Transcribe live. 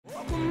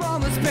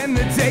Spend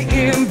the day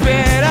in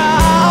bed.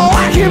 Oh,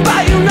 I can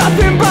buy you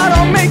nothing, but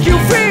I'll make you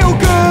feel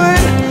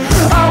good.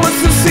 I was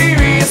so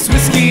serious,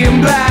 whiskey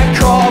and black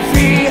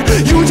coffee.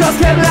 You just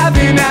kept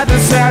laughing at the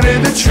sound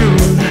of the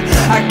truth.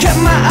 I kept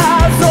my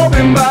eyes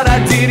open, but I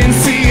didn't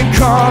see it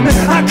coming.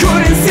 I could